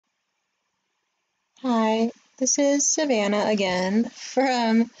Hi, this is Savannah again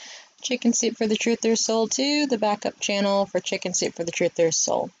from Chicken Soup for the Truth There's Soul 2, the backup channel for Chicken Soup for the Truth There's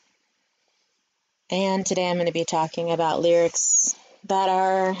Soul. And today I'm going to be talking about lyrics that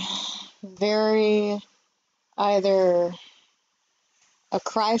are very either a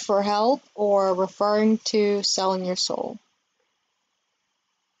cry for help or referring to selling your soul.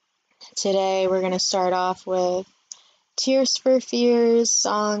 Today we're going to start off with Tears for Fears'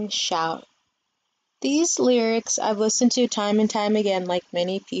 song Shout. These lyrics I've listened to time and time again, like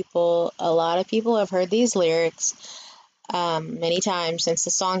many people. A lot of people have heard these lyrics many times since the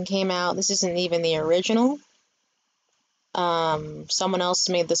song came out. This isn't even the original. Someone else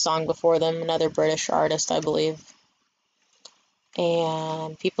made the song before them, another British artist, I believe.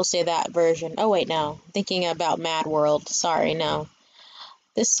 And people say that version. Oh, wait, no. I'm thinking about Mad World. Sorry, no.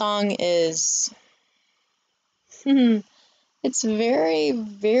 This song is... it's very,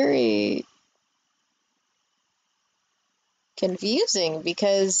 very confusing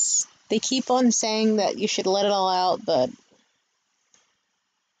because they keep on saying that you should let it all out, but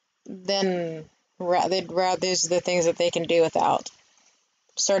then there's the things that they can do without.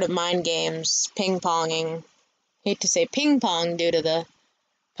 Sort of mind games, ping-ponging. Hate to say ping-pong due to the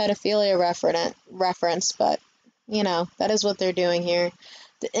pedophilia reference, but, you know, that is what they're doing here.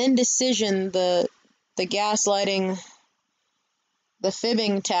 The indecision, the gaslighting, the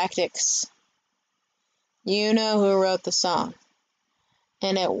fibbing tactics. You know who wrote the song.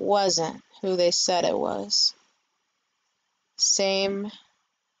 And it wasn't who they said it was. Same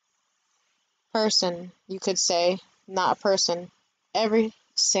person, you could say, not a person, every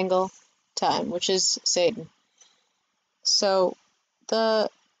single time, which is Satan. So the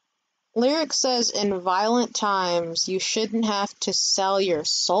lyric says, in violent times, you shouldn't have to sell your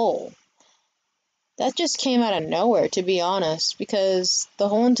soul. That just came out of nowhere, to be honest, because the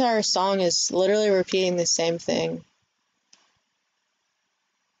whole entire song is literally repeating the same thing.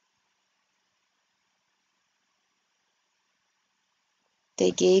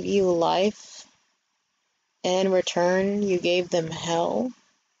 They gave you life. In return, you gave them hell.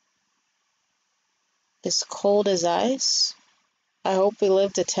 As cold as ice. I hope we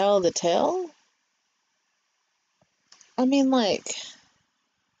live to tell the tale. I mean, like,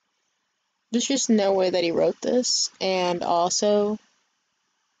 there's just no way that he wrote this. And also,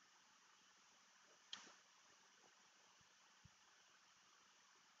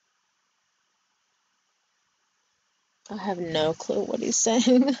 I have no clue what he's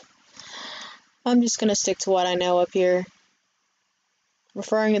saying. I'm just gonna stick to what I know up here.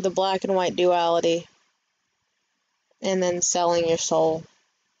 Referring to the black and white duality. And then selling your soul.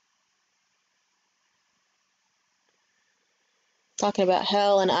 Talking about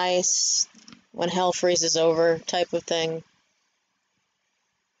hell and ice when hell freezes over type of thing.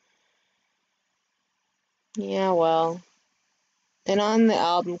 Yeah, well. And on the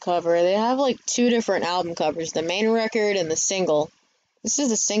album cover, they have like two different album covers, the main record and the single. This is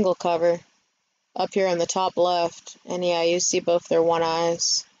the single cover up here on the top left. And yeah, you see both their one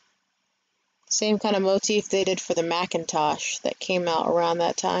eyes. Same kind of motif they did for the Macintosh that came out around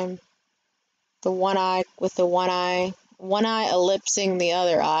that time. The one eye with the one eye ellipsing the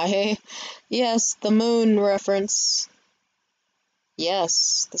other eye. Yes, the moon reference.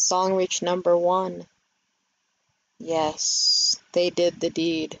 Yes, the song reached #1. Yes, they did the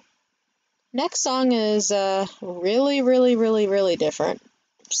deed. Next song is really, really, really, really different.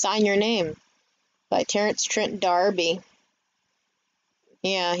 Sign Your Name by Terence, Trent, D'Arby.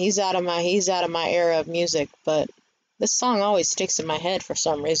 Yeah, he's out of my era of music, but this song always sticks in my head for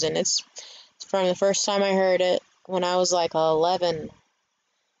some reason. It's from the first time I heard it when I was like 11,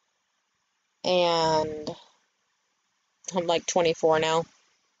 and I'm like 24 now,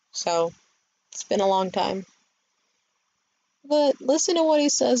 so it's been a long time. But listen to what he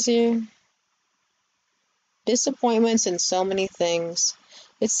says here. Disappointments in so many things.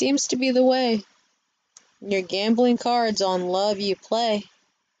 It seems to be the way. Your gambling cards on love you play.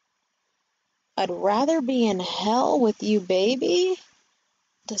 I'd rather be in hell with you, baby.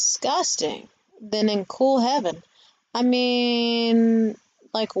 Disgusting. Than in cool heaven. I mean,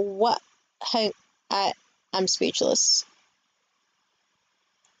 like what? Hey, I'm speechless.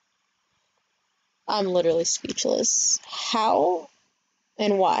 I'm literally speechless. How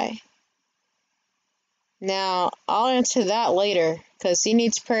and why? Now, I'll answer that later, because he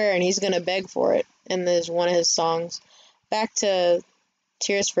needs prayer and he's going to beg for it in this one of his songs. Back to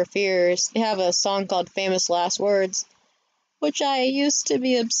Tears for Fears, they have a song called Famous Last Words, which I used to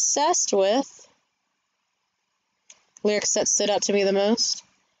be obsessed with. Lyrics that stood out to me the most.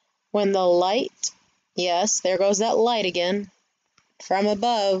 When the light, yes, there goes that light again, from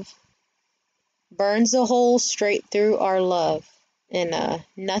above, burns a hole straight through our love. And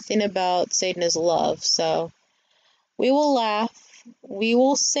nothing about Satan is love. So we will laugh, we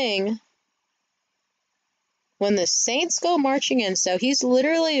will sing when the saints go marching in. So he's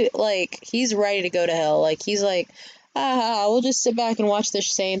literally like, he's ready to go to hell. Like, he's like, we'll just sit back and watch the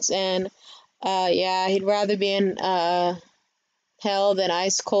saints. And yeah, he'd rather be in hell than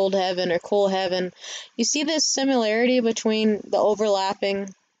ice cold heaven or cool heaven. You see this similarity between the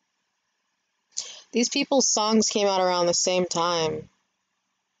overlapping? These people's songs came out around the same time.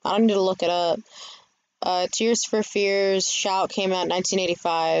 I don't need to look it up. Tears for Fears, Shout came out in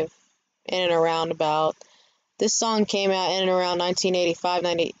 1985, in and around about. This song came out in and around 1985,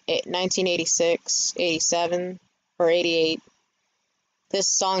 1986, 87, or 88. This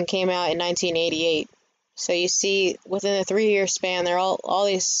song came out in 1988. So you see, within a 3-year span, they're all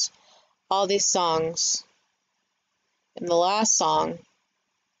these songs. And the last song,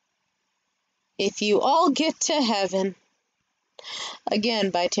 If You All Get to Heaven,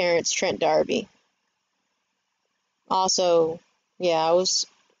 again by Terence, Trent D'Arby. Also, yeah, I was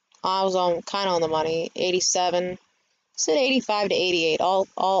on kind of on the money. 87, said 85 to 88.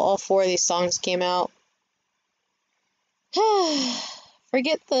 All four of these songs came out.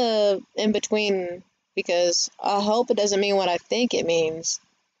 Forget the in between, because I hope it doesn't mean what I think it means,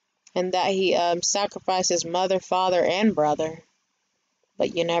 and that he sacrificed his mother, father, and brother.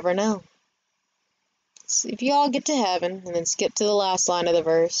 But you never know. So if you all get to heaven, and then skip to the last line of the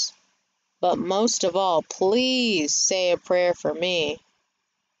verse. But most of all, please say a prayer for me.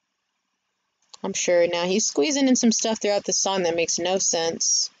 I'm sure now he's squeezing in some stuff throughout the song that makes no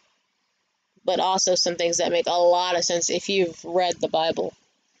sense, but also some things that make a lot of sense if you've read the Bible.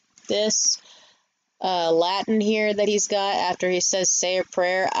 This Latin here that he's got after he says say a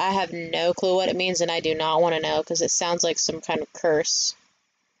prayer, I have no clue what it means, and I do not want to know because it sounds like some kind of curse.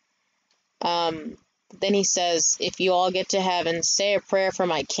 Then he says, if you all get to heaven, say a prayer for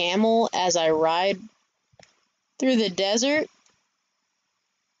my camel as I ride through the desert.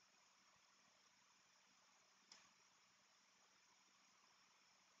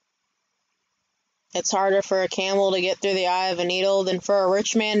 It's harder for a camel to get through the eye of a needle than for a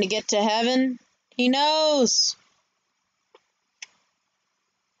rich man to get to heaven. He knows.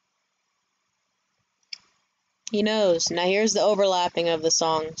 He knows. Now here's the overlapping of the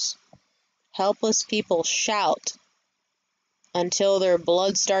songs. Helpless people shout until their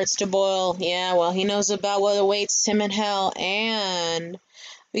blood starts to boil. Yeah, well, he knows about what awaits him in hell. And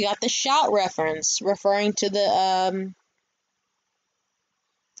we got the shout reference, referring to the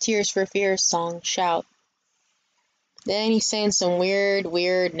Tears for Fears song, Shout. Then he's saying some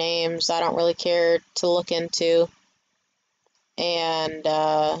weird names I don't really care to look into. And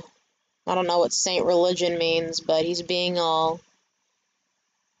I don't know what saint religion means, but he's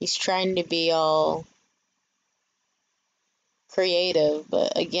trying to be all creative,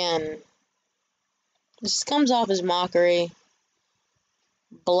 but again, this comes off as mockery.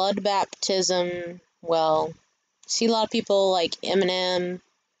 Blood baptism, well, see a lot of people like Eminem,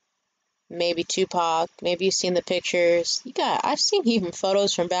 maybe Tupac, maybe you've seen the pictures. I've seen even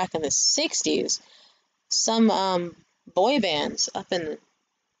photos from back in the 60s. Some boy bands up in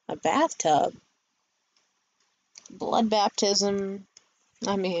a bathtub. Blood baptism,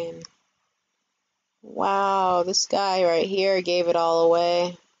 I mean, wow, this guy right here gave it all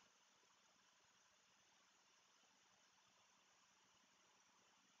away.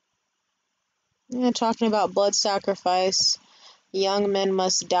 Yeah, talking about blood sacrifice. Young men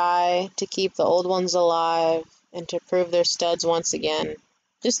must die to keep the old ones alive and to prove their studs once again.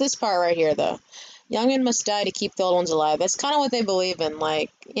 Just this part right here, though. Young men must die to keep the old ones alive. That's kind of what they believe in.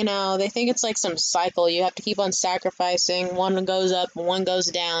 Like, they think it's like some cycle. You have to keep on sacrificing. One goes up and one goes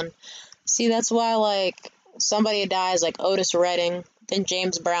down. See, that's why, like, somebody dies like Otis Redding, then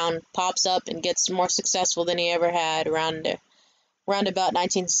James Brown pops up and gets more successful than he ever had around about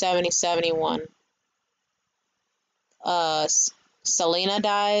 1970-71. Selena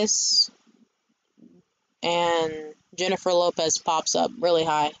dies, and Jennifer Lopez pops up really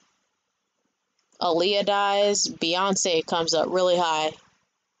high. Aaliyah dies, Beyonce comes up really high.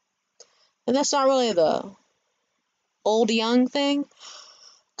 And that's not really the old young thing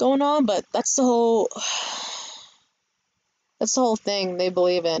going on, but that's the whole thing they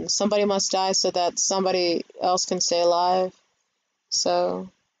believe in. Somebody must die so that somebody else can stay alive. So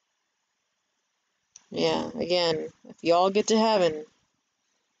yeah, again, if you all get to heaven,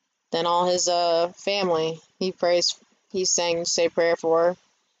 then all his family, he's saying say prayer for.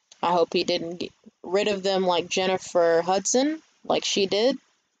 I hope he didn't get rid of them like Jennifer Hudson, like she did.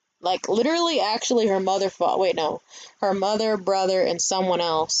 Like, literally, actually, her mother, brother, and someone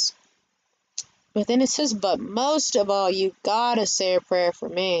else But then it says, but most of all, you gotta say a prayer for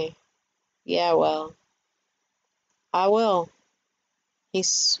me. Yeah, well, I will.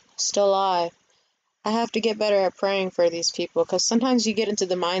 He's still alive. I have to get better at praying for these people, because sometimes you get into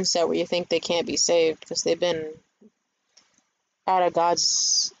the mindset where you think they can't be saved because they've been out of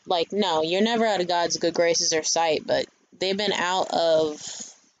God's, like, no, you're never out of God's good graces or sight, but they've been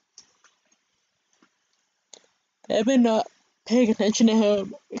they've been not paying attention to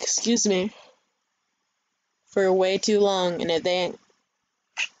Him, excuse me, for way too long, and if they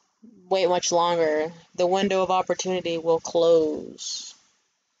wait much longer, the window of opportunity will close.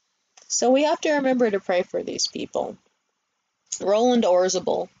 So we have to remember to pray for these people. Roland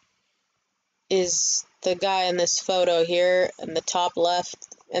Orzabal is the guy in this photo here in the top left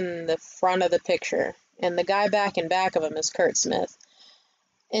in the front of the picture. And the guy back in back of him is Kurt Smith.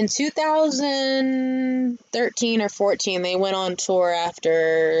 In 2013 or 14, they went on tour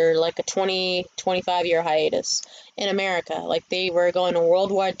after like a 25 year hiatus in America. Like they were going on a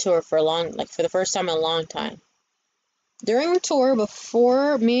worldwide tour for the first time in a long time. During the tour,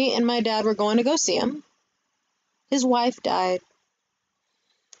 before me and my dad were going to go see him, his wife died.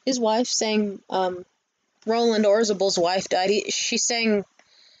 His wife sang, Roland Orzabal's wife died. She sang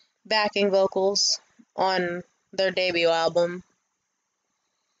backing vocals on their debut album.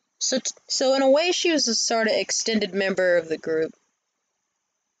 So in a way, she was a sort of extended member of the group.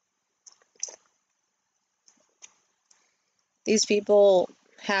 These people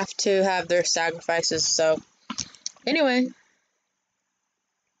have to have their sacrifices. So anyway,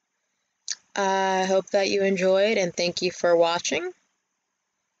 I hope that you enjoyed, and thank you for watching.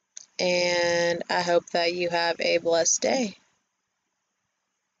 And I hope that you have a blessed day.